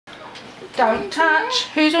Don't touch.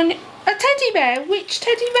 Who's on? A teddy bear. Which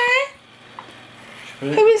teddy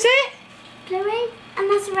bear? Who is it? Bluey. And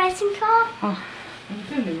that's a racing car. Oh, I'm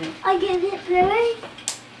filming it. I give it Bluey.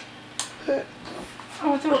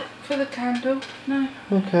 Oh, I thought for the candle. No.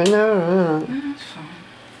 Okay, no. No, that's fine.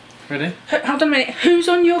 Ready? Hold on a minute. Who's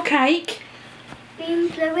on your cake? Being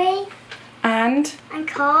Bluey. And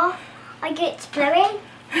car. I get Bluey.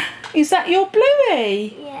 is that your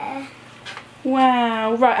Bluey? Yeah.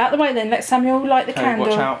 Wow. Right, out the way then. Let Samuel light the candle.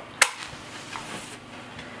 Watch out.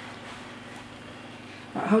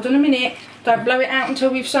 Right, hold on a minute. Don't blow it out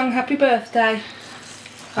until we've sung happy birthday.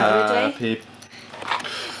 Ready?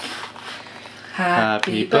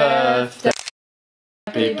 Happy birthday.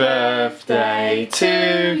 Happy birthday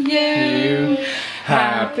to you.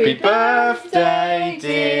 Happy birthday,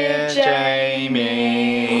 dear Jamie.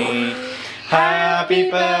 Happy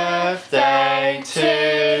birthday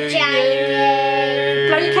to you.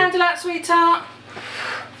 Blow your candle out, sweetheart.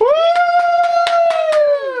 Woo!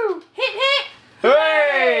 Hip hip.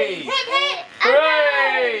 Hooray! Hip hip.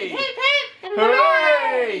 Hooray! Hip hip.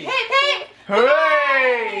 Hooray! Hip hip.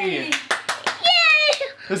 Hooray!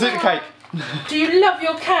 Let's eat the cake. Do you love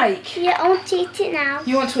your cake? Yeah, I want to eat it now.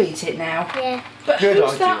 You want to eat it now? Yeah. But Good who's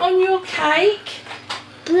idea. that on your cake?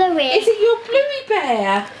 Bluey. Is it your Bluey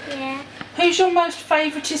bear? Yeah. Who's your most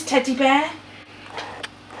favouriteest teddy bear?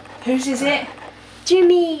 Whose is it?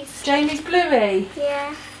 Jimmy's. Jamie's Bluey.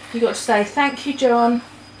 Yeah. You got to say thank you, John.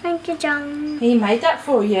 Thank you, John. He made that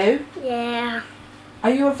for you. Yeah. Are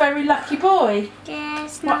you a very lucky boy? Yeah,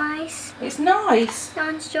 it's What? nice. It's nice.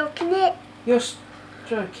 I'm stroking it. You're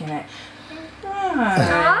stroking it.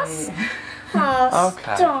 Stars? Right. Oh,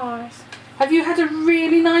 Okay. stars. Have you had a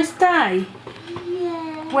really nice day?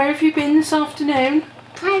 Yeah. Where have you been this afternoon?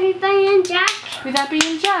 Play with Benny and Jack. With Abby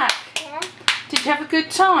and Jack? Yeah. Did you have a good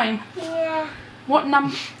time? Yeah. What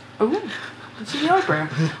number? Oh, it's the eyebrow.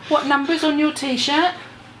 What number's on your t-shirt?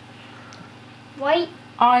 Wait.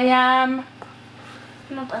 I am...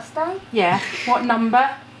 My birthday. Yeah. What number?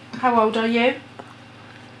 How old are you?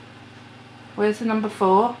 Where's the number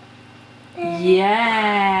 4?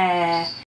 Yeah.